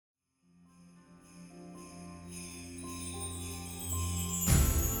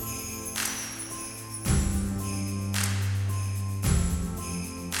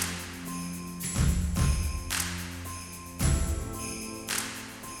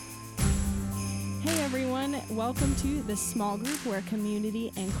Welcome to the small group where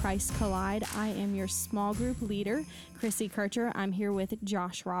community and Christ collide. I am your small group leader, Chrissy Kircher. I'm here with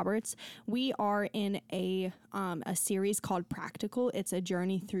Josh Roberts. We are in a series called Practical. It's a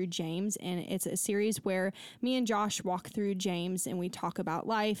journey through James, and it's a series where me and Josh walk through James and we talk about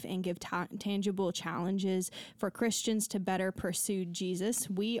life and give tangible challenges for Christians to better pursue Jesus.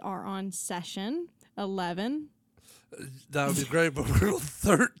 We are on session 11. That would be great, but we're on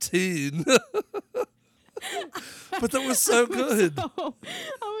 13. But that was so good. I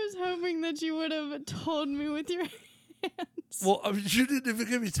was hoping that you would have told me with your hands. Well, I mean, you didn't even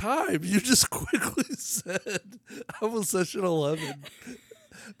give me time. You just quickly said I'm on session 11.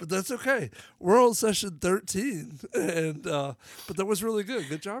 But that's okay. We're on session 13. And but that was really good.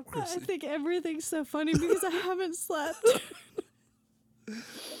 Good job, Chrissy. I think everything's so funny because I haven't slept.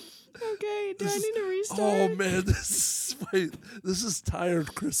 Okay, do I need to restart? Oh, man. This is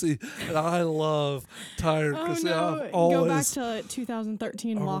Tired Chrissy. And I love Tired Chrissy. No. Go back to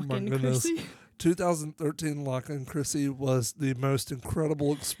 2013 Lock-In Chrissy. 2013 Lock-In Chrissy was the most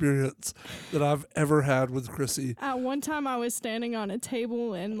incredible experience that I've ever had with Chrissy. At one time, I was standing on a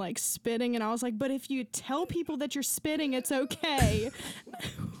table and spitting, and I was like, but if you tell people that you're spitting, it's okay.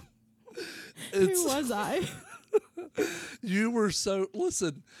 Who was I? You were so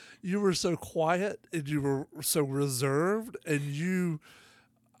quiet and you were so reserved, and you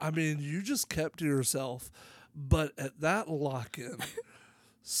just kept to yourself. But at that lock-in,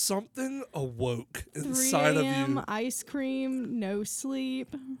 something awoke inside of you. Ice cream, no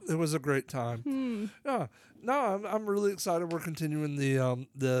sleep. It was a great time. Yeah. No, I'm really excited. We're continuing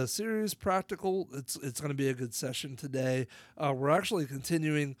the series Practical. It's going to be a good session today. We're actually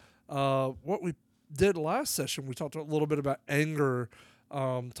continuing what we did last session. We talked a little bit about anger,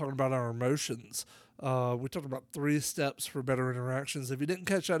 talking about our emotions. We talked about 3 steps for better interactions. If you didn't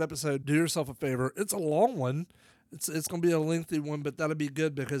catch that episode, do yourself a favor. It's a long one. It's going to be a lengthy one, but that'll be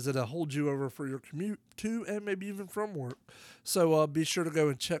good because it'll hold you over for your commute to and maybe even from work. So be sure to go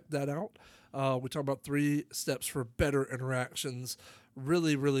and check that out. We talk about 3 steps for better interactions.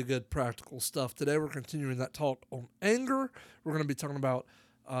 Really, really good practical stuff. Today we're continuing that talk on anger. We're going to be talking about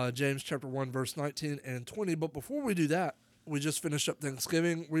James chapter 1, verse 19 and 20. But before we do that, we just finished up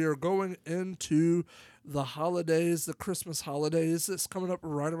Thanksgiving. We are going into the holidays, the Christmas holidays. It's coming up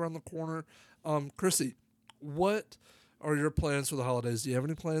right around the corner. Chrissy, what are your plans for the holidays? Do you have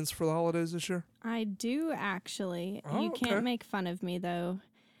any plans for the holidays this year? I do, actually. Oh, you can't make fun of me, though.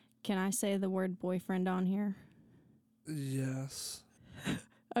 Can I say the word boyfriend on here? Yes.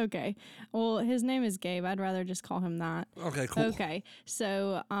 Okay. Well, his name is Gabe. I'd rather just call him that. Okay, cool. Okay.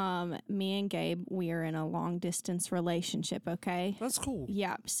 So, me and Gabe, we are in a long distance relationship, okay? That's cool.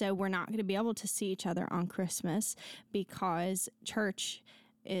 Yeah. So we're not going to be able to see each other on Christmas because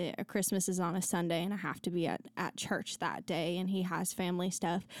Christmas is on a Sunday and I have to be at church that day, and he has family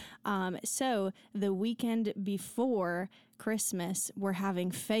stuff. So the weekend before Christmas, we're having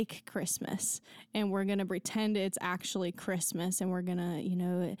fake Christmas, and we're going to pretend it's actually Christmas, and we're going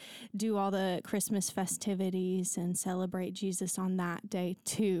to, do all the Christmas festivities and celebrate Jesus on that day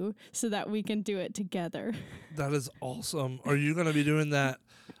too, so that we can do it together. That is awesome. Are you going to be doing that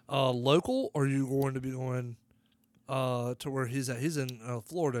local, or are you going to be going to where he's at? He's in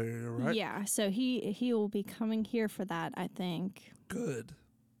Florida area, right? Yeah, so he will be coming here for that, I think. Good.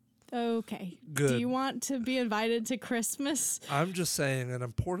 Okay. Good. Do you want to be invited to Christmas? I'm just saying an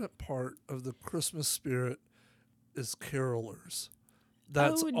important part of the Christmas spirit is carolers.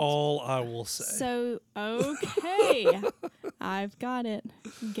 That's all I will say. So, okay. I've got it.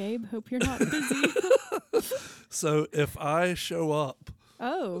 Gabe, hope you're not busy. So if I show up,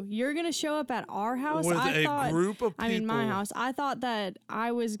 oh, you're going to show up at our house? With a group of people. my house. I thought that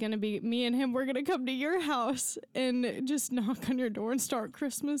I was going to me and him were going to come to your house and just knock on your door and start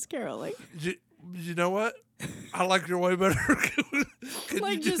Christmas caroling. You know what? I like your way better. Can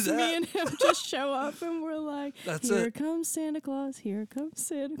like you do just that? me and him just show up and we're like, here comes Santa Claus, here comes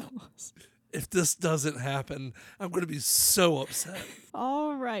Santa Claus. If this doesn't happen, I'm going to be so upset.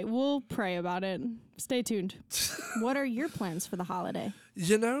 All right. We'll pray about it. Stay tuned. What are your plans for the holiday?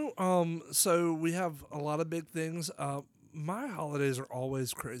 So we have a lot of big things. My holidays are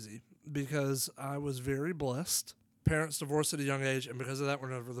always crazy because I was very blessed. Parents divorced at a young age, and because of that,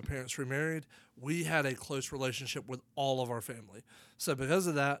 whenever the parents remarried, we had a close relationship with all of our family. So because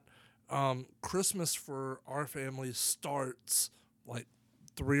of that, Christmas for our family starts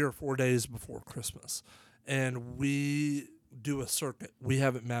 3 or 4 days before Christmas, and we do a circuit. We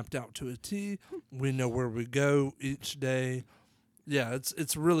have it mapped out to a T. We know where we go each day. Yeah,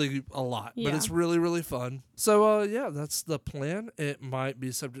 it's really a lot, but it's really, really fun. So, that's the plan. It might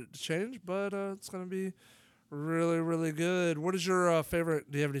be subject to change, but it's going to be Really, really good. What is your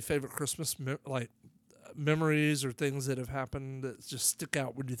favorite? Do you have any favorite Christmas memories or things that have happened that just stick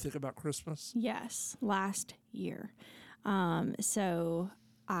out when you think about Christmas? Yes, last year. So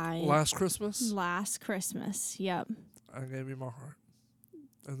Last Christmas, yep. I gave you my heart,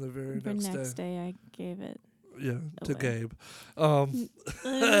 and the very The next next day, day I gave it yeah, to away. Gabe.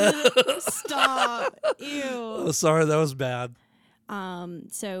 Stop. Ew. Oh, sorry, that was bad.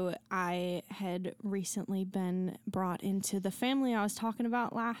 So I had recently been brought into the family I was talking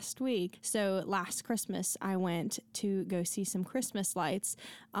about last week. So last Christmas, I went to go see some Christmas lights,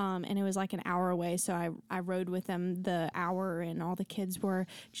 and it was like an hour away. So I rode with them the hour, and all the kids were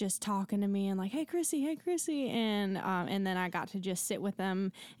just talking to me and like, hey, Chrissy, and then I got to just sit with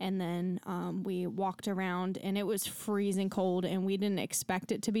them, and then we walked around, and it was freezing cold, and we didn't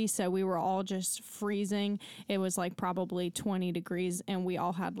expect it to be, so we were all just freezing. It was like probably 20 degrees, and we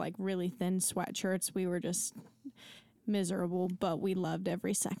all had like really thin sweatshirts. We were just miserable, but we loved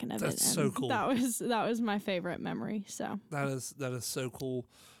every second of it. That's so cool. That was my favorite memory. So That is so cool.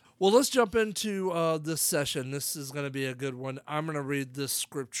 Well, let's jump into this session. This is going to be a good one. I'm going to read this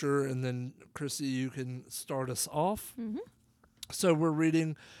scripture, and then Chrissy, you can start us off. Mm-hmm. So we're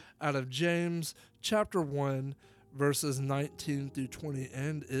reading out of James chapter 1, verses 19 through 20,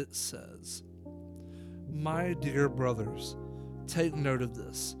 and it says, "My dear brothers, take note of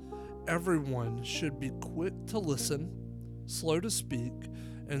this. Everyone should be quick to listen, slow to speak,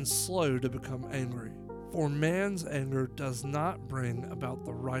 and slow to become angry. For man's anger does not bring about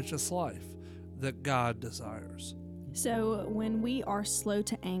the righteous life that God desires." So when we are slow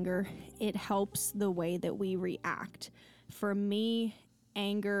to anger, it helps the way that we react. For me,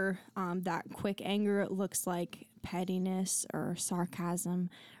 anger, that quick anger looks like pettiness or sarcasm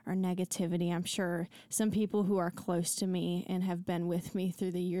or negativity. I'm sure some people who are close to me and have been with me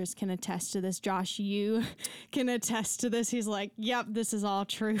through the years can attest to this. Josh, you can attest to this. He's like, yep, this is all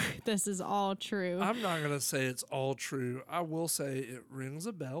true. This is all true. I'm not going to say it's all true. I will say it rings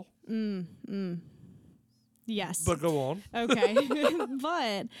a bell. Yes. But go on. Okay.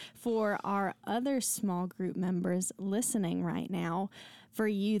 But for our other small group members listening right now, for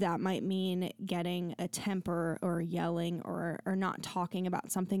you, that might mean getting a temper or yelling or not talking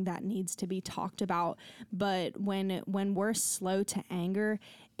about something that needs to be talked about. But when we're slow to anger,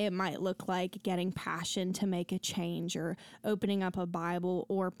 it might look like getting passion to make a change or opening up a Bible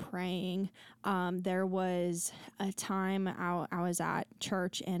or praying. There was a time I was at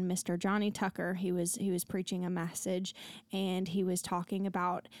church, and Mr. Johnny Tucker, he was preaching a message, and he was talking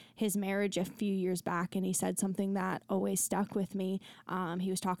about his marriage a few years back, and he said something that always stuck with me. He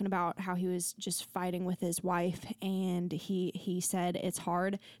was talking about how he was just fighting with his wife, and he said it's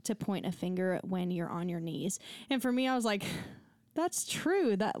hard to point a finger when you're on your knees. And for me, I was like, that's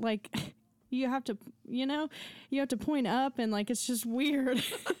true. That like you have to point up, and like it's just weird.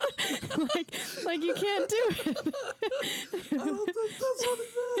 like you can't do it. I don't think that's what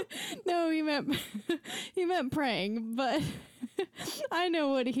he meant. No, he meant praying, but I know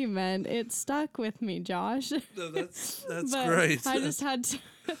what he meant. It stuck with me, Josh. No, that's But I I just had to.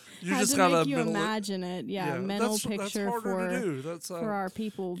 You had just to gotta make you mental- imagine it. Yeah, mental that's picture harder to do. That's for our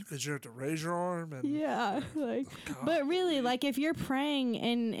people. because you have to raise your arm and Yeah, like, God. but really, like, if you're praying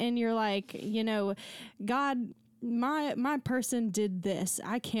and you're like, God, my person did this.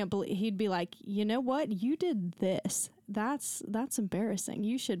 I can't believe. He'd be like, you know what? You did this. That's embarrassing.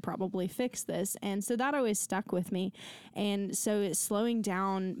 You should probably fix this. And so that always stuck with me. And so slowing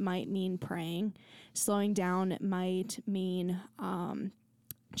down might mean praying. Slowing down might mean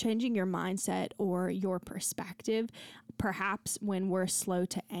changing your mindset or your perspective. Perhaps when we're slow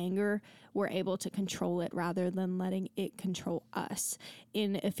to anger, we're able to control it rather than letting it control us.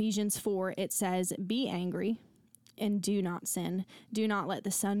 In Ephesians 4, it says, "Be angry and do not sin. Do not let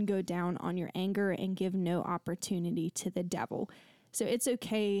the sun go down on your anger, and give no opportunity to the devil." So it's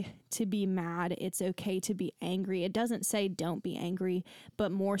okay to be mad. It's okay to be angry. It doesn't say don't be angry,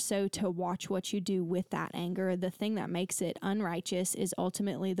 but more so to watch what you do with that anger. The thing that makes it unrighteous is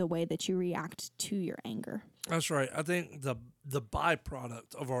ultimately the way that you react to your anger. That's right. I think the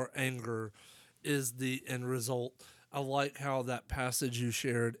byproduct of our anger is the end result. I like how that passage you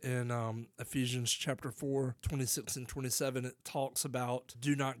shared in Ephesians chapter 4, 26 and 27, it talks about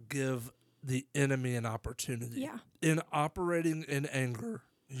do not give the enemy an opportunity. Yeah. In operating in anger,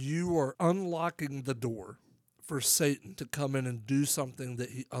 you are unlocking the door for Satan to come in and do something that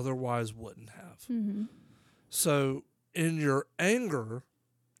he otherwise wouldn't have. Mm-hmm. So in your anger,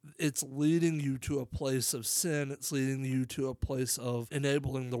 it's leading you to a place of sin. It's leading you to a place of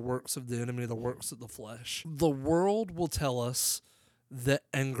enabling the works of the enemy, the works of the flesh. The world will tell us that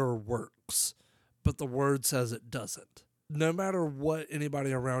anger works, but the word says it doesn't. No matter what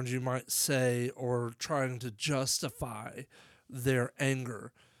anybody around you might say or trying to justify their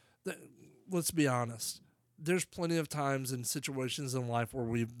anger, let's be honest. There's plenty of times in situations in life where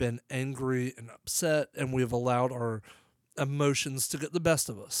we've been angry and upset and we've allowed our emotions to get the best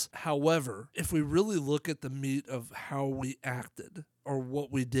of us. However, if we really look at the meat of how we acted or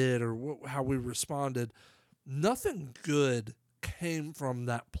what we did or how we responded, nothing good came from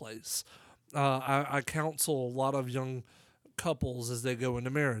that place. I counsel a lot of young couples as they go into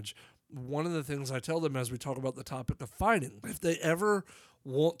marriage. One of the things I tell them as we talk about the topic of fighting, if they ever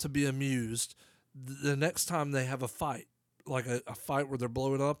want to be amused, the next time they have a fight, like a fight where they're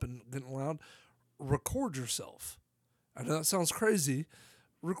blowing up and getting loud, record yourself. I know that sounds crazy.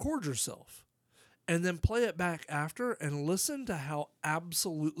 Record yourself. And then play it back after and listen to how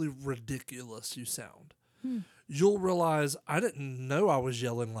absolutely ridiculous you sound. You'll realize, I didn't know I was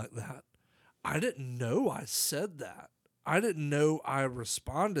yelling like that. I didn't know I said that. I didn't know I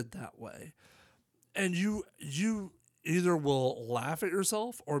responded that way. And you either will laugh at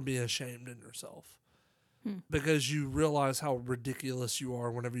yourself or be ashamed in yourself. Because you realize how ridiculous you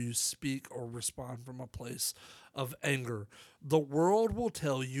are whenever you speak or respond from a place of anger. The world will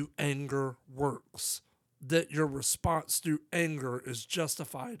tell you anger works, that your response through anger is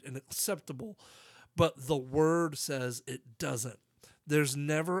justified and acceptable, but the word says it doesn't. There's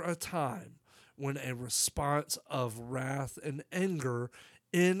never a time when a response of wrath and anger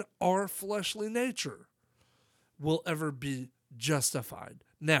in our fleshly nature will ever be justified.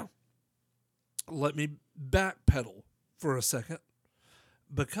 Now, let me backpedal for a second,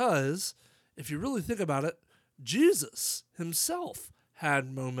 because if you really think about it, Jesus himself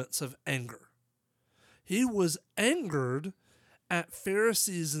had moments of anger. He was angered at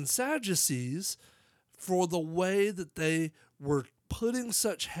Pharisees and Sadducees for the way that they were putting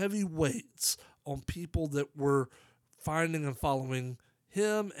such heavy weights on people that were finding and following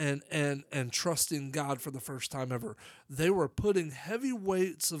him and trusting God for the first time ever. They were putting heavy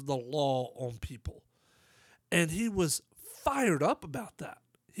weights of the law on people. And he was fired up about that.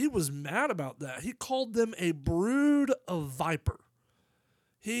 He was mad about that. He called them a brood of viper.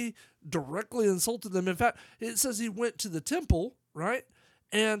 He directly insulted them. In fact, it says he went to the temple, right?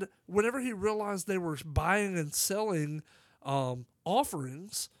 And whenever he realized they were buying and selling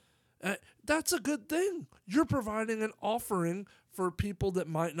offerings, that's a good thing. You're providing an offering for people that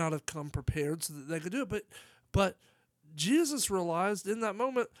might not have come prepared so that they could do it. But Jesus realized in that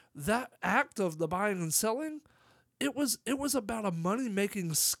moment that act of the buying and selling, it was about a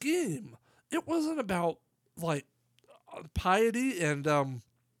money-making scheme. It wasn't about like piety and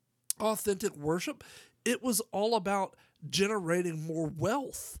authentic worship. It was all about generating more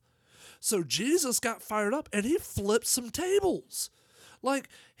wealth. So Jesus got fired up and he flipped some tables. Like,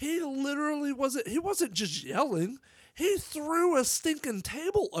 he literally wasn't just yelling. He threw a stinking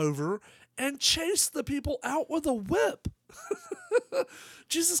table over and chased the people out with a whip.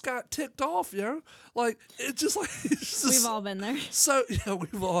 Jesus got ticked off, Like, it's just like... We've all been there. So, yeah,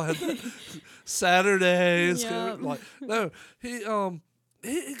 we've all had that. Saturdays. Yep. Like, no, he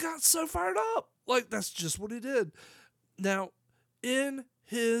got so fired up. Like, that's just what he did. Now, in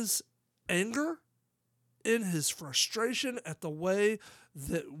his anger, in his frustration at the way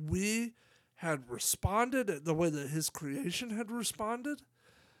that we had responded, at the way that his creation had responded,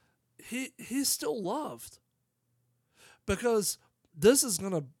 he still loved. Because this is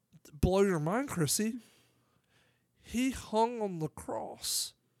going to blow your mind, Chrissy. He hung on the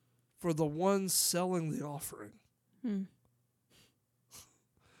cross for the ones selling the offering.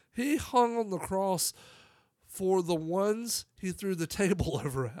 He hung on the cross for the ones he threw the table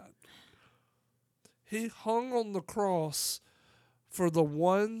over at. He hung on the cross for the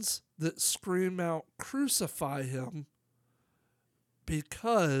ones that scream out, "Crucify him,"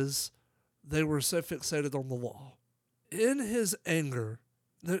 because they were so fixated on the law. In his anger,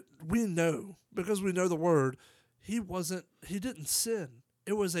 that we know, because we know the word, he didn't sin.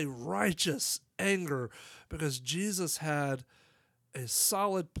 It was a righteous anger because Jesus had a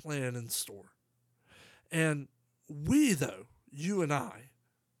solid plan in store. And we, though, you and I,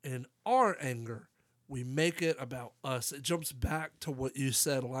 in our anger, we make it about us. It jumps back to what you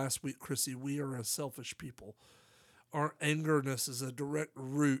said last week, Chrissy. We are a selfish people. Our angerness is a direct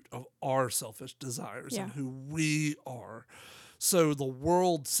root of our selfish desires and who we are. So the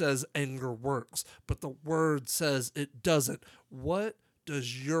world says anger works, but the word says it doesn't. What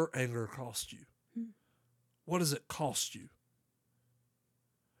does your anger cost you? What does it cost you?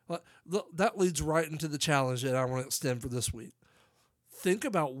 That leads right into the challenge that I want to extend for this week. Think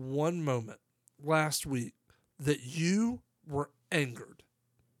about one moment last week that you were angered.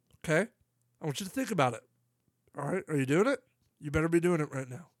 Okay? I want you to think about it. All right? Are you doing it? You better be doing it right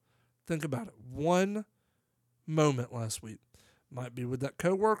now. Think about it. One moment last week. Might be with that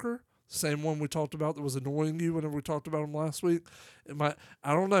coworker, same one we talked about that was annoying you whenever we talked about him last week. It might,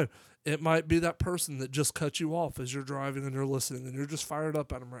 I don't know. It might be that person that just cut you off as you're driving and you're listening and you're just fired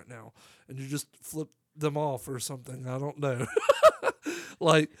up at them right now and you just flip them off or something. I don't know.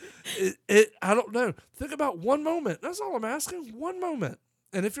 Like, I don't know. Think about one moment. That's all I'm asking. One moment.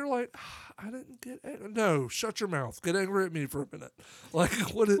 And if you're like, I didn't get angry. No, shut your mouth. Get angry at me for a minute. Like,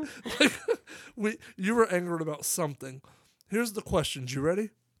 you were angered about something. Here's the questions. You ready?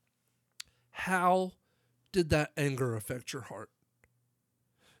 How did that anger affect your heart?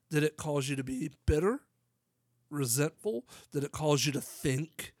 Did it cause you to be bitter, resentful? Did it cause you to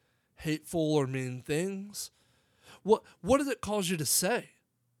think hateful or mean things? What did it cause you to say?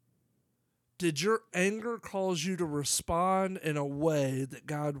 Did your anger cause you to respond in a way that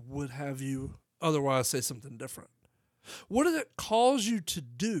God would have you otherwise say something different? What did it cause you to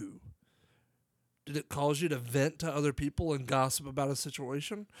do? Did it cause you to vent to other people and gossip about a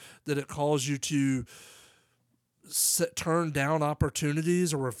situation? Did it cause you to turn down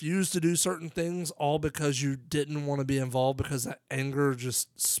opportunities or refuse to do certain things all because you didn't want to be involved because that anger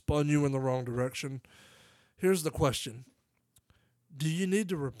just spun you in the wrong direction? Here's the question. Do you need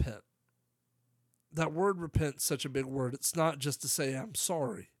to repent? That word repent is such a big word. It's not just to say, I'm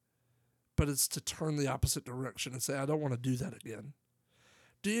sorry, but it's to turn the opposite direction and say, I don't want to do that again.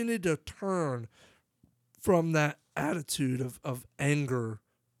 Do you need to turn from that attitude of anger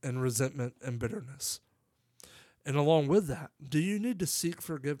and resentment and bitterness? And along with that, do you need to seek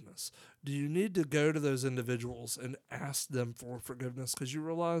forgiveness? Do you need to go to those individuals and ask them for forgiveness? Because you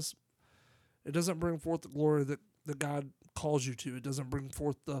realize it doesn't bring forth the glory that God calls you to. It doesn't bring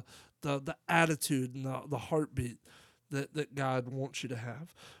forth the attitude and the heartbeat that God wants you to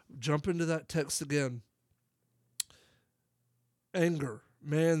have. Jump into that text again. Anger,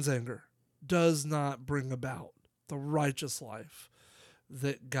 man's anger, does not bring about the righteous life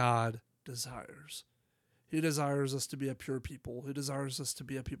that God desires. He desires us to be a pure people. He desires us to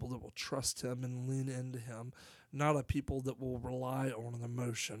be a people that will trust him and lean into him, not a people that will rely on an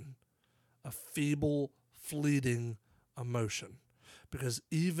emotion, a feeble, fleeting emotion. Because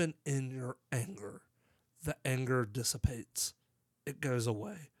even in your anger, the anger dissipates. It goes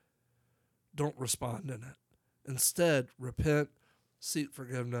away. Don't respond in it. Instead, repent, seek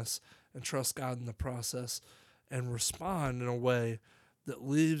forgiveness, and trust God in the process, and respond in a way that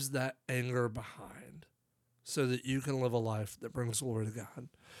leaves that anger behind so that you can live a life that brings glory to God.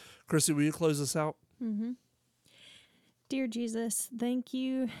 Chrissy, will you close us out? Mm-hmm. Dear Jesus, thank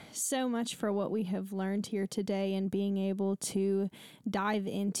you so much for what we have learned here today and being able to dive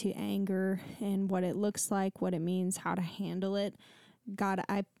into anger and what it looks like, what it means, how to handle it. God,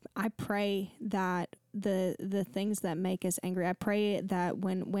 I pray that the things that make us angry, I pray that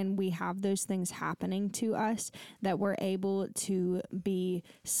when we have those things happening to us, that we're able to be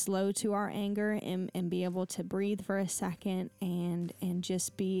slow to our anger and be able to breathe for a second and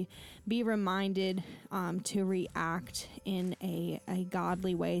just be reminded to react in a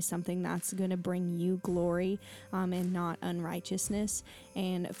godly way, something that's going to bring you glory and not unrighteousness.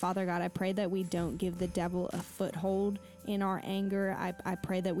 And Father God, I pray that we don't give the devil a foothold in our anger. I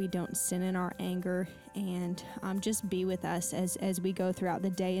pray that we don't sin in our anger, and just be with us as we go throughout the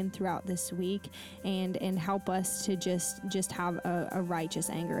day and throughout this week, and help us to just have a righteous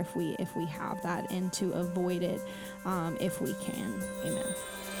anger if we have that, and to avoid it if we can. Amen.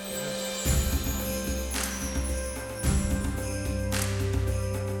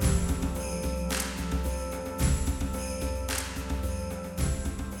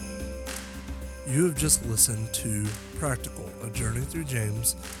 You have just listened to Practical, A Journey Through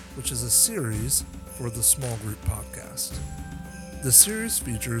James, which is a series for the Small Group Podcast. The series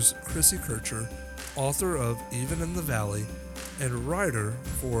features Chrissy Kircher, author of Even in the Valley, and writer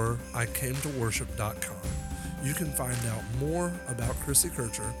for ICameToWorship.com. You can find out more about Chrissy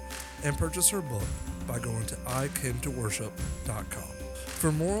Kircher and purchase her book by going to ICameToWorship.com.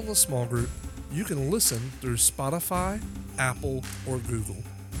 For more on the Small Group, you can listen through Spotify, Apple, or Google.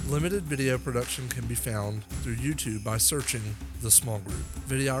 Limited video production can be found through YouTube by searching The Small Group.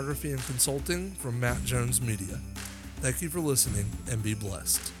 Videography and consulting from Matt Jones Media. Thank you for listening, and be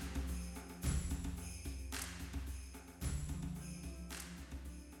blessed.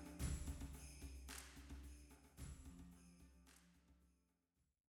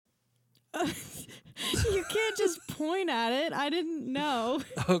 You can't just point at it. I didn't know.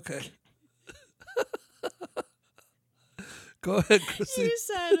 Okay. Go ahead, Chrissy. You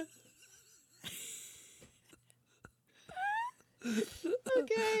said...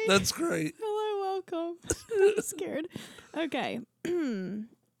 Okay. That's great. I welcome. I'm scared. Okay.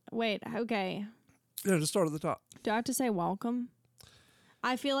 Wait, okay. Yeah, just start at the top. Do I have to say welcome?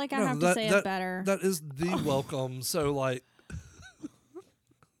 I feel like I No, have to say it better. That is the welcome. So like,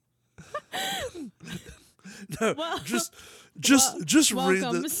 no, Well, just read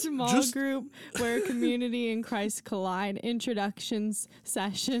welcome, the small group where community and Christ collide. Introductions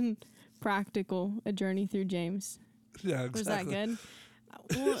session, practical, a journey through James. Yeah, exactly. Was that good?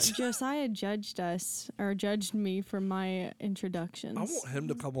 Well, Josiah judged me for my introductions. I want him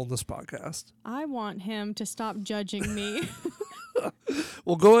to come on this podcast. I want him to stop judging me.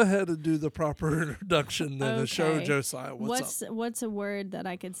 Well, go ahead and do the proper introduction then and show Okay. Josiah what's up. What's a word that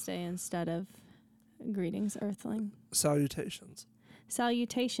I could say instead of greetings, Earthling? Salutations.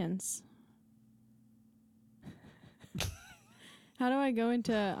 Salutations. How do I go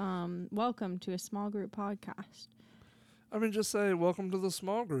into welcome to a small group podcast? I mean, just say welcome to the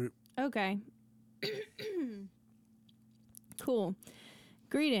small group. Okay. Cool.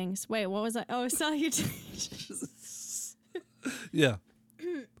 Greetings. Wait, what was I? Oh, salutations. Yeah.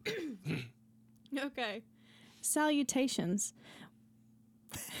 Okay. Salutations.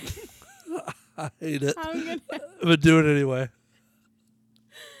 I hate it. I'm gonna. But do it anyway.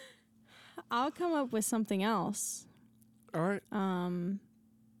 I'll come up with something else. All right.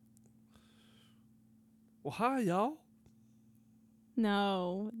 Well, hi, y'all.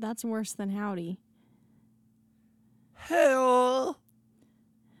 No, that's worse than howdy. Hell.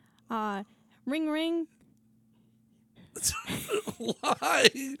 Ring ring.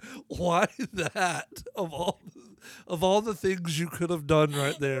 Why that of all the things you could have done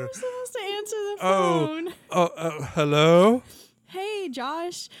right there? I'm supposed to answer the phone. Hello. Hey,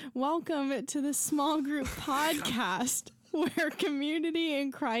 Josh. Welcome to the small group podcast where community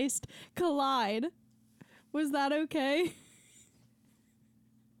and Christ collide. Was that okay?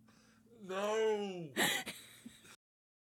 No.